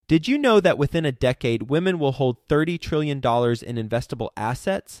Did you know that within a decade, women will hold $30 trillion in investable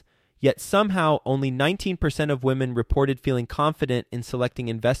assets? Yet somehow only 19% of women reported feeling confident in selecting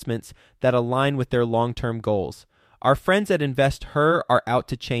investments that align with their long-term goals. Our friends at InvestHer are out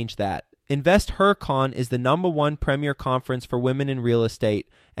to change that. InvestHerCon is the #1 premier conference for women in real estate,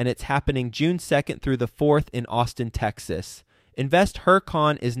 and it's happening June 2nd through the 4th in Austin, Texas.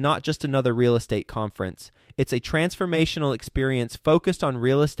 InvestHerCon is not just another real estate conference. It's a transformational experience focused on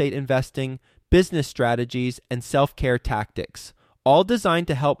real estate investing, business strategies, and self-care tactics, all designed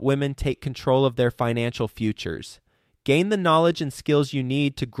to help women take control of their financial futures. Gain the knowledge and skills you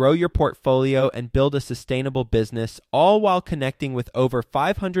need to grow your portfolio and build a sustainable business, all while connecting with over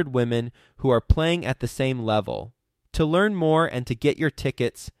 500 women who are playing at the same level. To learn more and to get your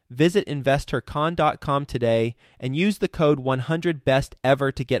tickets, visit InvestHerCon.com today and use the code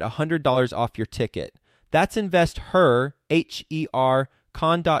 100BESTEVER to get $100 off your ticket. That's InvestHer, H-E-R,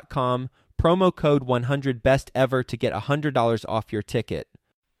 con.com, promo code 100BESTEVER to get $100 off your ticket.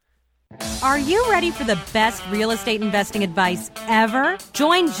 Are you ready for the best real estate investing advice ever?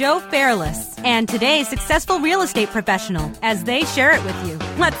 Join Joe Fairless and today's successful real estate professional as they share it with you.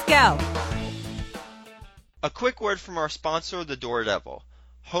 Let's go. A quick word from our sponsor, the Door Devil.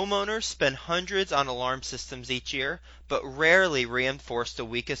 Homeowners spend hundreds on alarm systems each year, but rarely reinforce the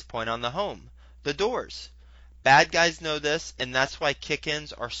weakest point on the home, the doors. Bad guys know this, and that's why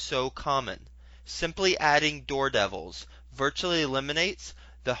kick-ins are so common. Simply adding Door Devils virtually eliminates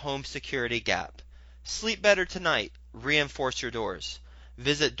the home security gap. Sleep better tonight. Reinforce your doors.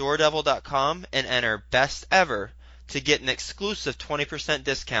 Visit doordevil.com and enter Best Ever to get an exclusive 20%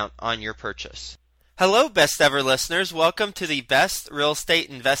 discount on your purchase. Hello, Best Ever listeners. Welcome to the Best Real Estate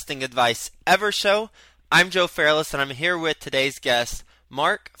Investing Advice Ever show. I'm Joe Fairless, and I'm here with today's guest,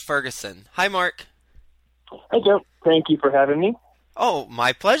 Mark Ferguson. Hi, Mark. Hi, Joe. Thank you for having me. Oh,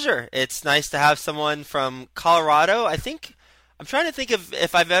 my pleasure. It's nice to have someone from Colorado. I'm trying to think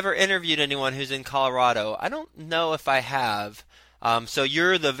if I've ever interviewed anyone who's in Colorado. I don't know if I have. So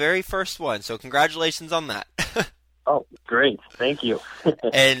you're the very first one. So congratulations on that. Oh, great. Thank you.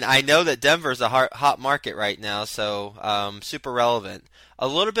 And I know that Denver's a hot market right now, so super relevant. A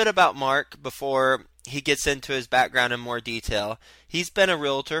little bit about Mark before he gets into his background in more detail. He's been a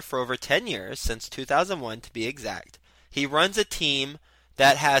realtor for over 10 years, since 2001 to be exact. He runs a team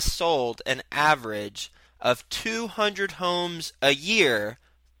that has sold an average of 200 homes a year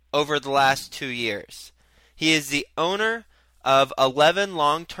over the last 2 years. He is the owner of 11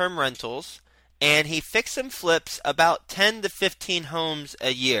 long-term rentals, and he fix and flips about 10 to 15 homes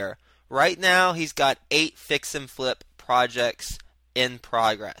a year. Right now, he's got 8 fix and flip projects in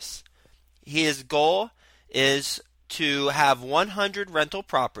progress. His goal is to have 100 rental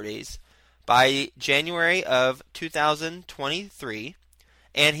properties by January of 2023,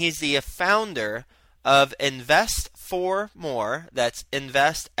 and he's the founder of Invest for More. That's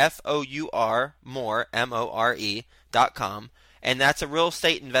Invest F-O-U-R More MORE.com, and that's a real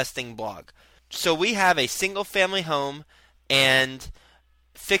estate investing blog. So we have a single family home and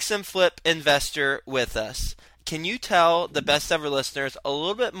fix and flip investor with us. Can you tell the Best Ever listeners a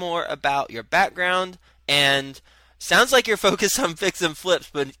little bit more about your background? And sounds like you're focused on fix and flips,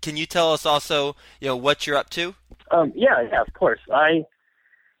 but can you tell us also, what you're up to? Yeah, of course. I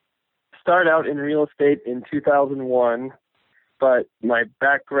started out in real estate in 2001, but my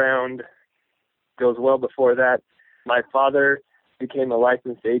background goes well before that. My father became a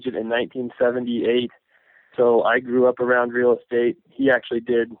licensed agent in 1978, so I grew up around real estate. He actually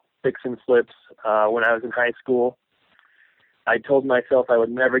did fix and flips when I was in high school. I told myself I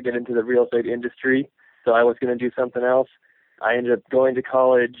would never get into the real estate industry, so I was going to do something else. I ended up going to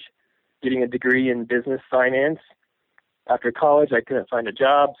college, getting a degree in business finance. After college, I couldn't find a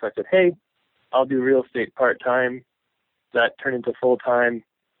job, so I said, hey, I'll do real estate part-time. That turned into full-time.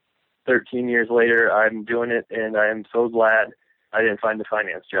 13 years later, I'm doing it, and I am so glad I didn't find a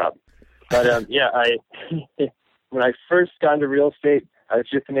finance job. But, when I first got into real estate, I was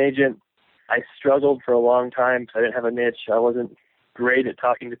just an agent. I struggled for a long time because I didn't have a niche. I wasn't great at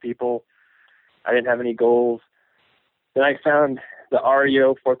talking to people. I didn't have any goals. Then I found the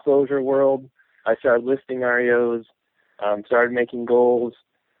REO foreclosure world. I started listing REOs, started making goals.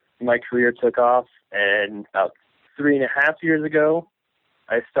 My career took off, and about 3.5 years ago,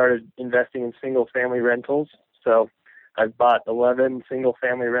 I started investing in single-family rentals. So I've bought 11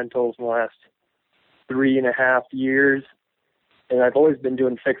 single-family rentals in the last 3.5 years, and I've always been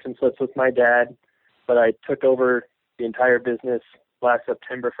doing fix and flips with my dad, but I took over the entire business last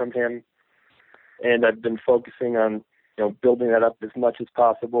September from him, and I've been focusing on building that up as much as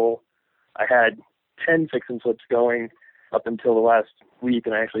possible. I had 10 fix and flips going up until the last week,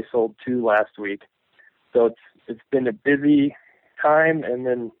 and I actually sold 2 last week. So it's been a busy time, and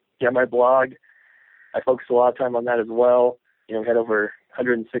then my blog, I focused a lot of time on that as well. We had over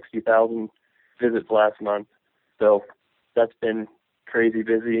 160,000 visits last month, so that's been crazy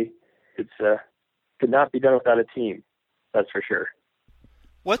busy. It's could not be done without a team, that's for sure.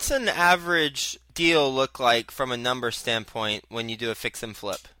 What's an average deal look like from a number standpoint when you do a fix and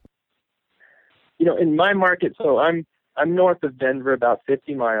flip? In my market, so I'm north of Denver, about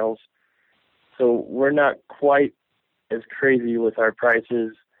 50 miles. So we're not quite as crazy with our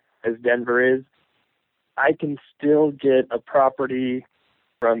prices as Denver is. I can still get a property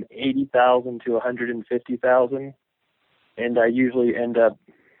from $80,000 to $150,000, and I usually end up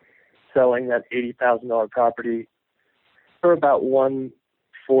selling that $80,000 property for about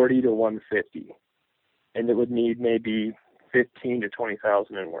 $140,000 to $150,000, and it would need maybe $15,000 to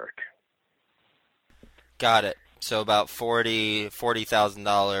 $20,000 in work. Got it. So about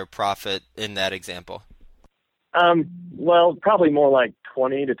 $40,000 profit in that example. Well, probably more like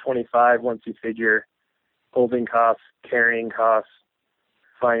 20 to 25 once you figure holding costs, carrying costs,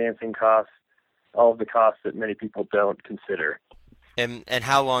 financing costs, all of the costs that many people don't consider. And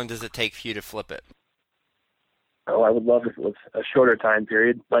how long does it take for you to flip it? Oh, I would love if it was a shorter time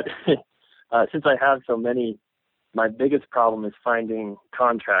period, but since I have so many, my biggest problem is finding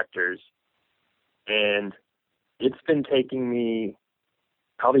contractors, and it's been taking me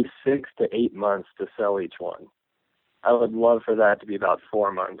probably 6 to 8 months to sell each one. I would love for that to be about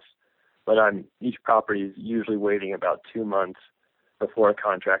 4 months, but each property is usually waiting about 2 months before a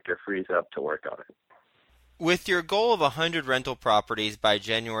contractor frees up to work on it. With your goal of 100 rental properties by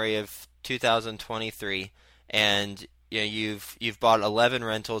January of 2023, and you've bought 11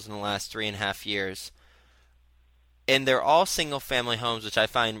 rentals in the last 3.5 years, and they're all single-family homes, which I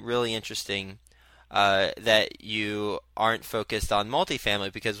find really interesting. That you aren't focused on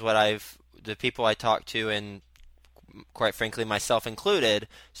multifamily, because the people I talk to, and quite frankly myself included,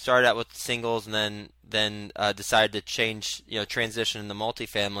 started out with singles and then decided to transition into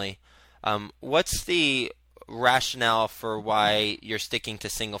multifamily. What's the rationale for why you're sticking to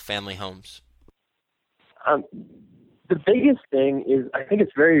single family homes? The biggest thing is I think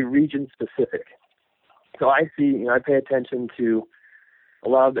it's very region specific. So I pay attention to a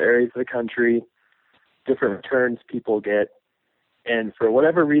lot of the areas of the country, different returns people get, and for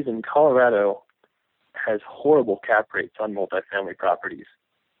whatever reason, Colorado has horrible cap rates on multifamily properties.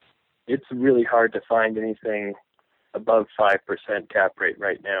 It's really hard to find anything above 5% cap rate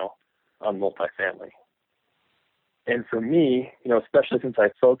right now on multifamily. And for me, especially since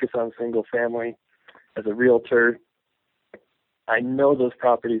I focus on single family as a realtor, I know those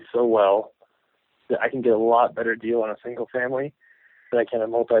properties so well that I can get a lot better deal on a single family than I can a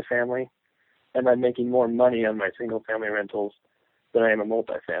multifamily. And I'm making more money on my single-family rentals than I am a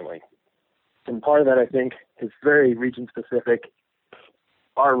multifamily. And part of that, I think, is very region-specific.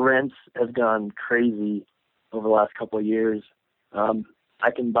 Our rents have gone crazy over the last couple of years.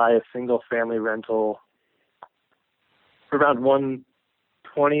 I can buy a single-family rental for around $120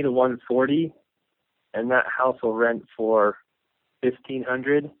 to $140, and that house will rent for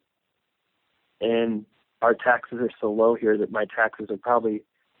 $1,500. And our taxes are so low here that my taxes are probably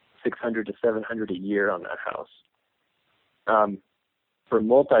 $600 to $700 a year on that house. For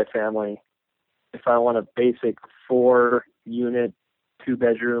multifamily, if I want a basic 4-unit,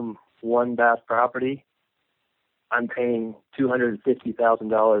 2-bedroom, 1-bath property, I'm paying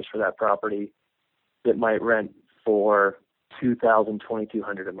 $250,000 for that property that might rent for $2,000,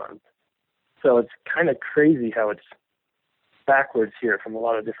 $2,200 a month. So it's kind of crazy how it's backwards here from a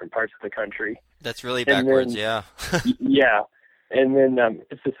lot of different parts of the country. That's really backwards, yeah. Yeah. And then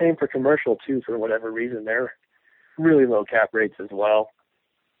it's the same for commercial, too, for whatever reason. They're really low cap rates as well.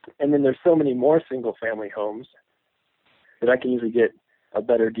 And then there's so many more single-family homes that I can usually get a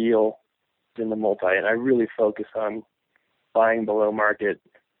better deal than the multi. And I really focus on buying below market,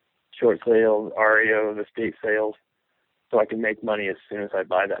 short sales, REO, estate sales, so I can make money as soon as I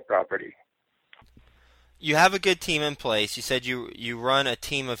buy that property. You have a good team in place. You said you run a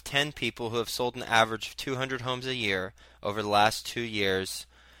team of 10 people who have sold an average of 200 homes a year over the last 2 years.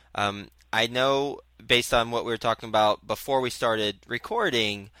 I know, based on what we were talking about before we started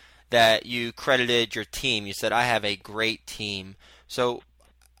recording, that you credited your team. You said, I have a great team. So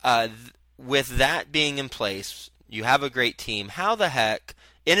with that being in place, you have a great team. How the heck,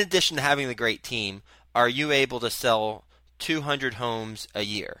 in addition to having the great team, are you able to sell 200 homes a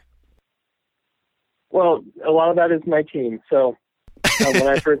year? Well, a lot of that is my team. So when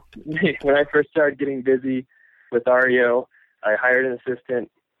I first started getting busy with REO, I hired an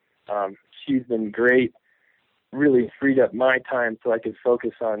assistant. She's been great. really freed up my time so I could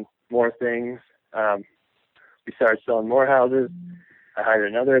focus on more things. We started selling more houses. I hired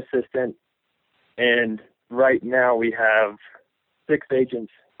another assistant, and right now we have 6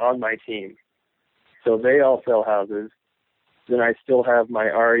 agents on my team. So they all sell houses. Then I still have my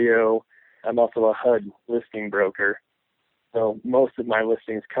REO. I'm also a HUD listing broker. So most of my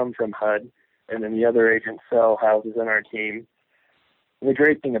listings come from HUD, and then the other agents sell houses on our team. And the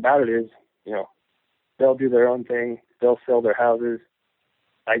great thing about it is, they'll do their own thing. They'll sell their houses.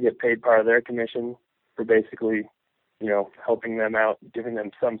 I get paid part of their commission for basically, helping them out, giving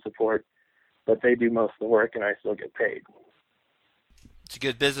them some support. But they do most of the work, and I still get paid. It's a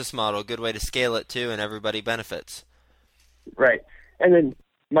good business model, a good way to scale it too, and everybody benefits. Right. And then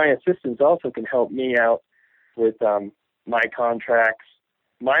my assistants also can help me out with my contracts,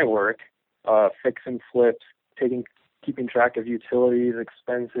 my work, fix and flips, keeping track of utilities,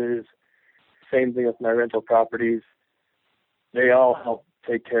 expenses. Same thing with my rental properties. They all help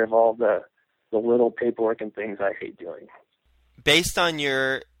take care of all the little paperwork and things I hate doing. Based on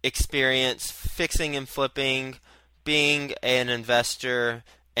your experience fixing and flipping, being an investor,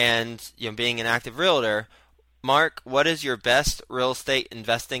 and being an active realtor, Mark, what is your best real estate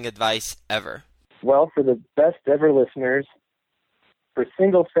investing advice ever? Well, for the best ever listeners, for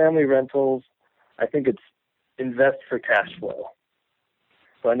single-family rentals, I think it's invest for cash flow.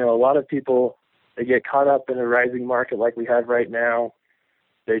 So I know a lot of people, they get caught up in a rising market like we have right now.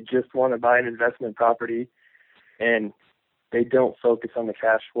 They just want to buy an investment property, and they don't focus on the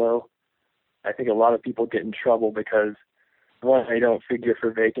cash flow. I think a lot of people get in trouble because, one, they don't figure for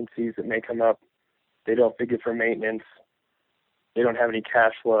vacancies that may come up. They don't figure for maintenance. They don't have any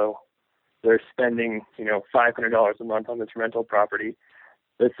cash flow. They're spending, $500 a month on this rental property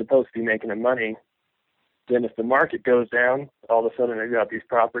that's supposed to be making them money. Then if the market goes down, all of a sudden they've got these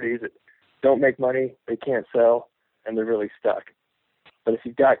properties that don't make money, they can't sell, and they're really stuck. But if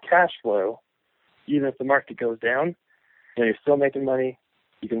you've got cash flow, even if the market goes down, you're still making money,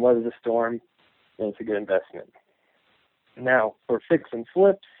 you can weather the storm, and it's a good investment. Now, for fix and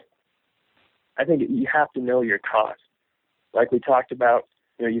flips, I think you have to know your cost. Like we talked about,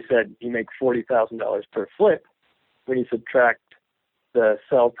 you said you make $40,000 per flip. When you subtract the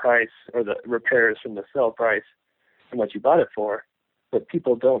sell price or the repairs from the sell price and what you bought it for, but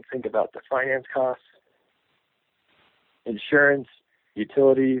people don't think about the finance costs, insurance,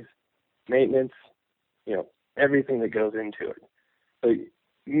 utilities, maintenance, everything that goes into it. So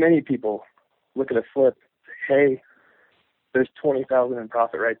many people look at a flip, say, hey, there's $20,000 in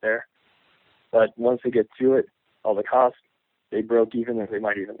profit right there. But once they get to it, all the costs, they broke even, and they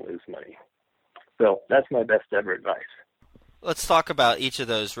might even lose money. So that's my best ever advice. Let's talk about each of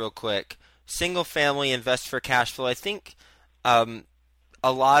those real quick. Single family, invest for cash flow. I think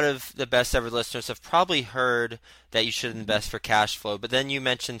a lot of the best ever listeners have probably heard that you should invest for cash flow, but then you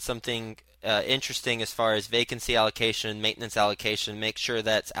mentioned something interesting as far as vacancy allocation, maintenance allocation. Make sure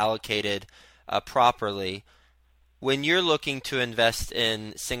that's allocated properly. When you're looking to invest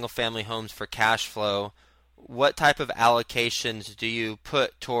in single family homes for cash flow, what type of allocations do you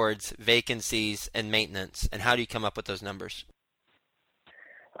put towards vacancies and maintenance, and how do you come up with those numbers?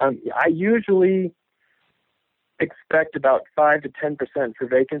 I usually expect about 5 to 10% for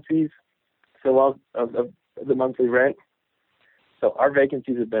vacancies, so of the monthly rent. So our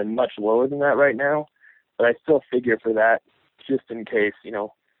vacancies have been much lower than that right now, but I still figure for that just in case,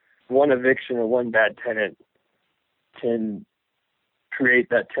 one eviction or one bad tenant can create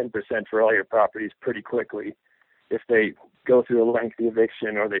that 10% for all your properties pretty quickly if they go through a lengthy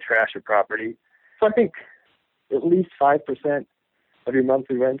eviction or they trash a property. So I think at least 5% of your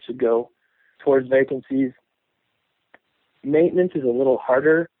monthly rent should go towards vacancies. Maintenance is a little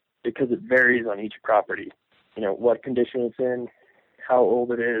harder because it varies on each property. What condition it's in, how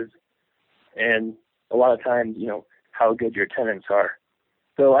old it is, and a lot of times, how good your tenants are.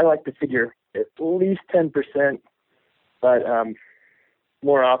 So I like to figure at least 10%, but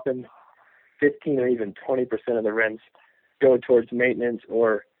more often 15 or even 20% of the rents go towards maintenance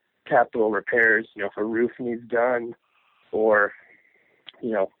or capital repairs, if a roof needs done or,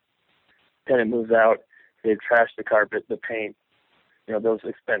 tenant moves out, they've trashed the carpet, the paint, those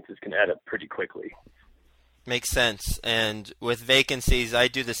expenses can add up pretty quickly. Makes sense. And with vacancies, I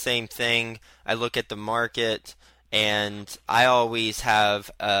do the same thing. I look at the market, and I always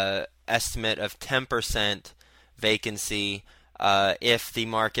have an estimate of 10% vacancy if the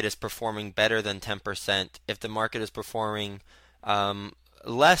market is performing better than 10%. If the market is performing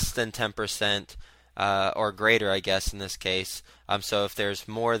less than 10%, or greater, I guess, in this case, so if there's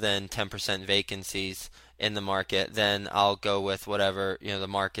more than 10% vacancies in the market, then I'll go with whatever the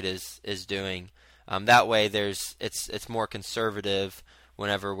market is doing. That way, it's more conservative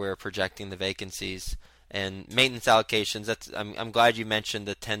whenever we're projecting the vacancies. And maintenance allocations. I'm glad you mentioned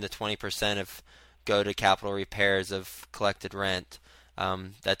the 10 to 20% of go to capital repairs of collected rent.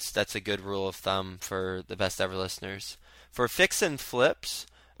 That's a good rule of thumb for the best ever listeners. For fix and flips,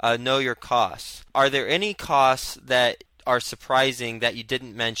 know your costs. Are there any costs that are surprising that you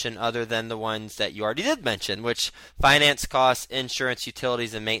didn't mention other than the ones that you already did mention, which finance costs, insurance,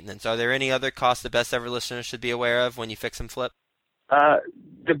 utilities, and maintenance? Are there any other costs the best ever listeners should be aware of when you fix and flip?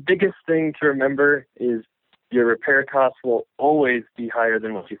 The biggest thing to remember is your repair costs will always be higher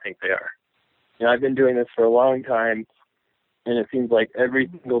than what you think they are. I've been doing this for a long time, and it seems like every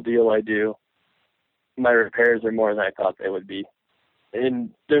single deal I do, my repairs are more than I thought they would be. And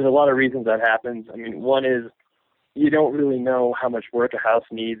there's a lot of reasons that happens. One is you don't really know how much work a house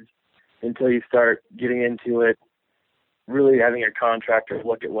needs until you start getting into it, really having a contractor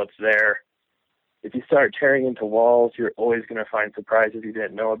look at what's there. If you start tearing into walls, you're always going to find surprises you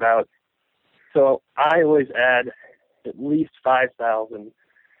didn't know about. So I always add at least $5,000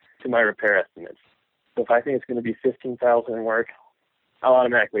 to my repair estimates. So if I think it's going to be $15,000 in work, I'll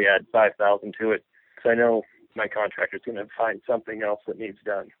automatically add $5,000 to it because I know my contractor's going to find something else that needs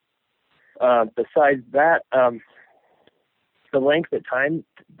done. Besides that, the length of time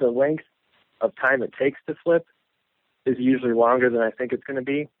it takes to flip is usually longer than I think it's going to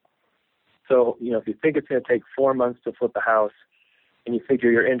be. So, if you think it's going to take 4 months to flip a house, and you figure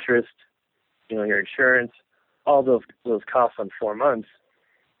your interest, your insurance, all those costs on 4 months,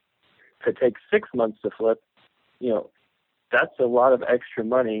 if it takes 6 months to flip, that's a lot of extra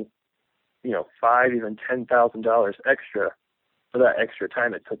money, $5,000, even $10,000 extra for that extra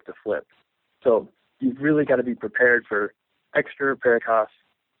time it took to flip. So you've really got to be prepared for extra repair costs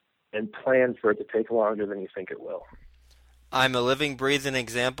and plan for it to take longer than you think it will. I'm a living, breathing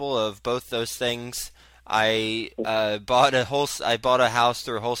example of both those things. I bought a house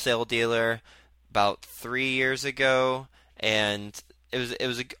through a wholesale dealer about 3 years ago, and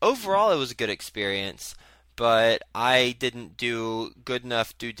overall it was a good experience. But I didn't do good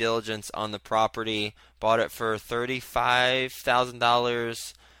enough due diligence on the property. Bought it for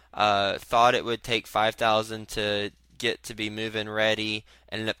 $35,000. Thought it would take $5,000 to get to be move-in ready.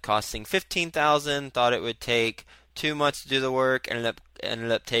 Ended up costing $15,000. Thought it would take 2 months to do the work.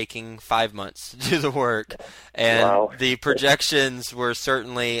 Ended up taking 5 months to do the work. And wow. The projections were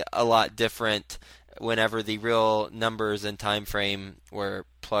certainly a lot different whenever the real numbers and time frame were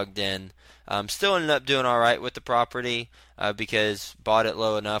plugged in. Still ended up doing all right with the property because bought it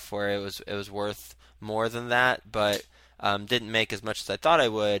low enough where it was worth more than that, but didn't make as much as I thought I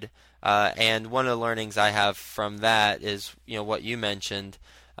would. And one of the learnings I have from that is what you mentioned,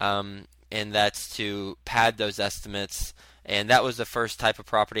 and that's to pad those estimates. And that was the first type of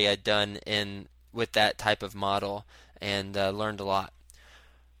property I'd done with that type of model, and learned a lot.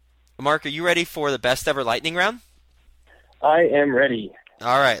 Mark, are you ready for the best ever lightning round? I am ready.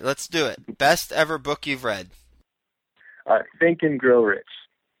 All right, let's do it. Best ever book you've read? Think and Grow Rich.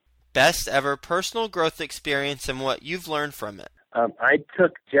 Best ever personal growth experience and what you've learned from it? I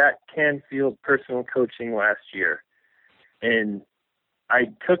took Jack Canfield personal coaching last year, and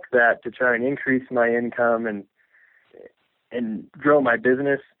I took that to try and increase my income and grow my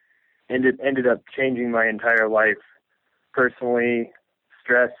business, and it ended up changing my entire life, personally,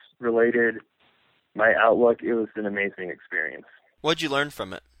 stress-related, my outlook. It was an amazing experience. What'd you learn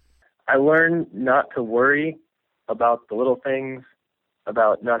from it? I learned not to worry about the little things,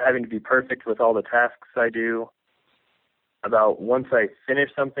 about not having to be perfect with all the tasks I do, about once I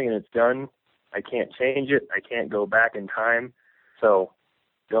finish something and it's done, I can't change it. I can't go back in time. So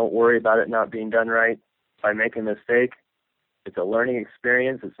don't worry about it not being done right. If I make a mistake, it's a learning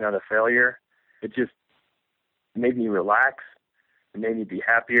experience. It's not a failure. It just made me relax. It made me be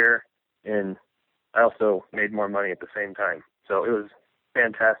happier. And I also made more money at the same time. So it was a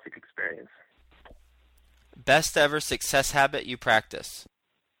fantastic experience. Best ever success habit you practice?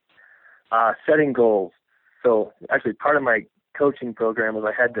 Setting goals. So actually part of my coaching program was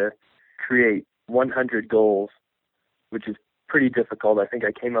I had to create 100 goals, which is pretty difficult. I think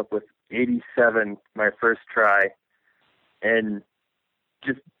I came up with 87 my first try. And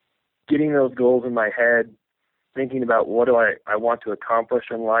just getting those goals in my head, thinking about what do I want to accomplish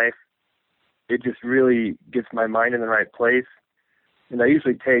in life, it just really gets my mind in the right place. And I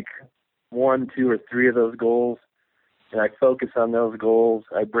usually take 1, 2, or 3 of those goals, and I focus on those goals.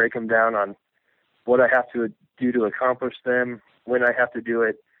 I break them down on what I have to do to accomplish them, when I have to do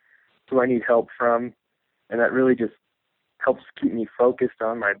it, who I need help from, and that really just helps keep me focused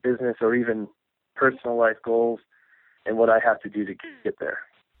on my business or even personal life goals and what I have to do to get there.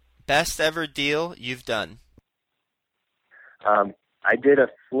 Best ever deal you've done? I did a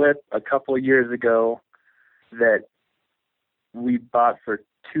flip a couple years ago that we bought for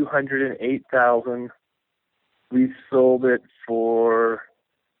 $208,000. We sold it for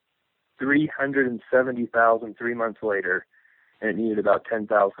 $370,000 3 months later, and it needed about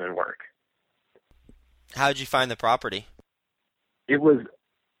 $10,000 in work. How did you find the property? It was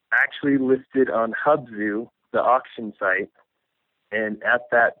actually listed on Hubzu, the auction site, and at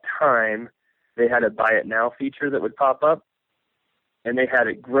that time, they had a buy it now feature that would pop up, and they had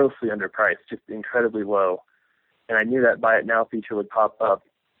it grossly underpriced, just incredibly low. And I knew that buy it now feature would pop up,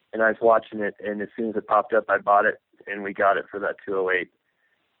 and I was watching it, and as soon as it popped up, I bought it, and we got it for that 208.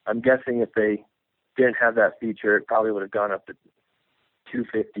 I'm guessing if they didn't have that feature, it probably would have gone up to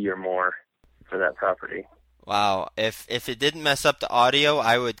 250 or more for that property. Wow. If it didn't mess up the audio,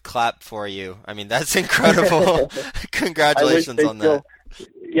 I would clap for you. I mean, that's incredible. Congratulations on that.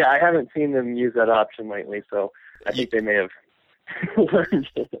 Yeah, I haven't seen them use that option lately, so I think they may have learned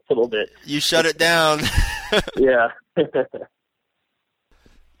it a little bit. You shut it down. Yeah.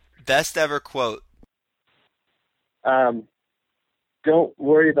 Best ever quote? Don't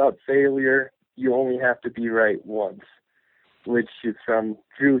worry about failure. You only have to be right once, which is from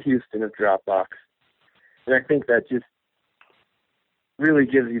Drew Houston of Dropbox. And I think that just really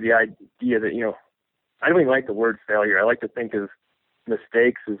gives you the idea that, I don't even like the word failure. I like to think of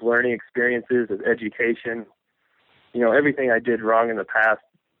mistakes as learning experiences, as education. Everything I did wrong in the past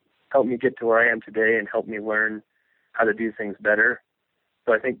helped me get to where I am today and helped me learn how to do things better.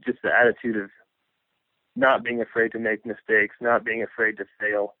 So I think just the attitude of not being afraid to make mistakes, not being afraid to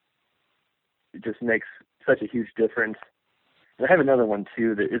fail, it just makes such a huge difference. And I have another one,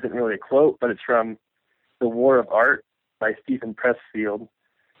 too, that isn't really a quote, but it's from The War of Art by Stephen Pressfield,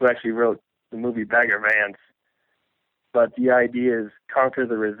 who actually wrote the movie Bagger Vance. But the idea is conquer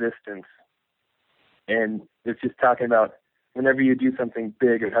the resistance. And it's just talking about whenever you do something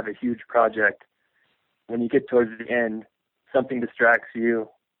big or have a huge project, when you get towards the end, something distracts you.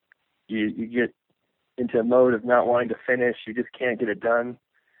 You get into a mode of not wanting to finish. You just can't get it done.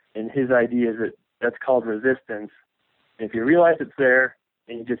 And his idea is that that's called resistance. And if you realize it's there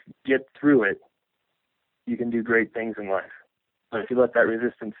and you just get through it, you can do great things in life. But if you let that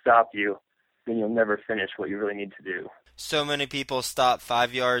resistance stop you, then you'll never finish what you really need to do. So many people stop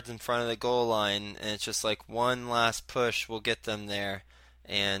 5 yards in front of the goal line, and it's just like one last push will get them there.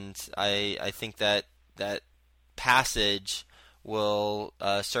 And I think that passage will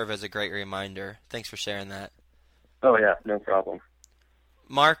serve as a great reminder. Thanks for sharing that. Oh, yeah, no problem.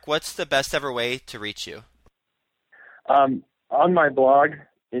 Mark, what's the best ever way to reach you? On my blog,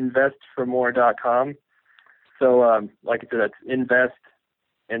 investformore.com. So, like I said, that's invest,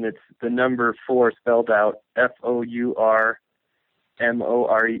 and it's the number 4 spelled out, FOURMORE.com.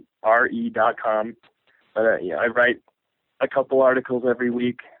 But I write a couple articles every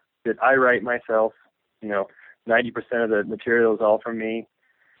week that I write myself. 90% of the material is all from me.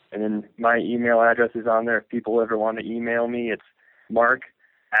 And then my email address is on there. If people ever want to email me, it's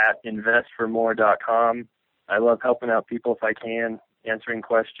mark@investformore.com. I love helping out people if I can, answering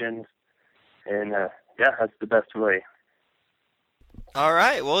questions. And, that's the best way. All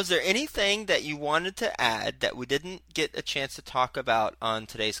right. Well, is there anything that you wanted to add that we didn't get a chance to talk about on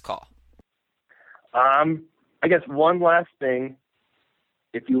today's call? I guess one last thing.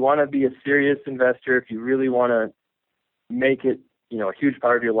 If you want to be a serious investor, if you really want to make it, a huge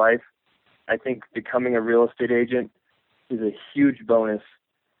part of your life, I think becoming a real estate agent is a huge bonus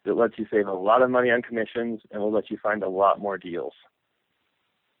that lets you save a lot of money on commissions and will let you find a lot more deals.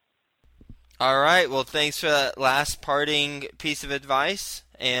 All right. Well, thanks for that last parting piece of advice.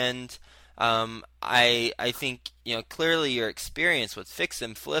 And I think, clearly your experience with fix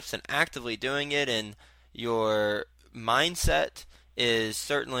and flips and actively doing it and your mindset is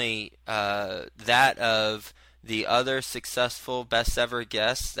certainly that of the other successful best ever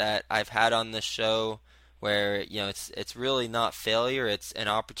guests that I've had on this show, where it's really not failure, it's an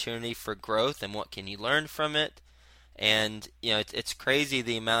opportunity for growth and what can you learn from it. And it's crazy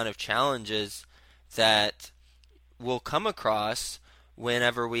the amount of challenges that we'll come across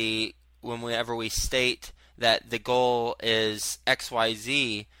whenever we state that the goal is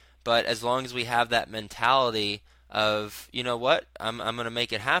XYZ, but as long as we have that mentality of, I'm going to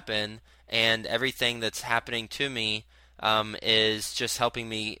make it happen, and everything that's happening to me is just helping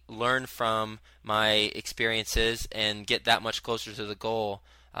me learn from my experiences and get that much closer to the goal.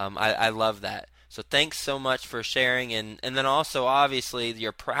 I love that. So thanks so much for sharing, and then also obviously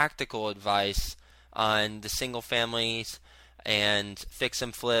your practical advice on the single families and fix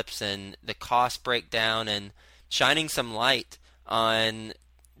and flips and the cost breakdown and shining some light on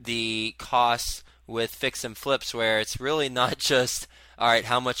the costs with fix and flips, where it's really not just, all right,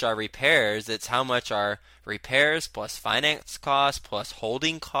 how much are repairs? It's how much are repairs plus finance costs plus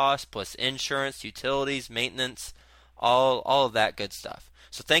holding costs plus insurance, utilities, maintenance, all of that good stuff.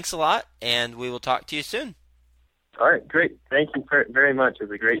 So thanks a lot, and we will talk to you soon. All right, great. Thank you very much. It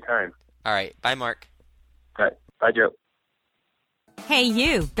was a great time. All right. Bye, Mark. All right. Bye, Joe. Hey,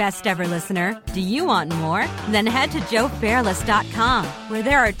 you, best ever listener. Do you want more? Then head to joefairless.com, where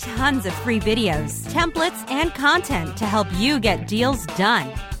there are tons of free videos, templates, and content to help you get deals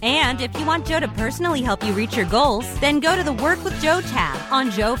done. And if you want Joe to personally help you reach your goals, then go to the Work with Joe tab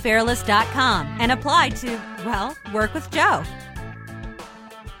on joefairless.com and apply to, well, work with Joe.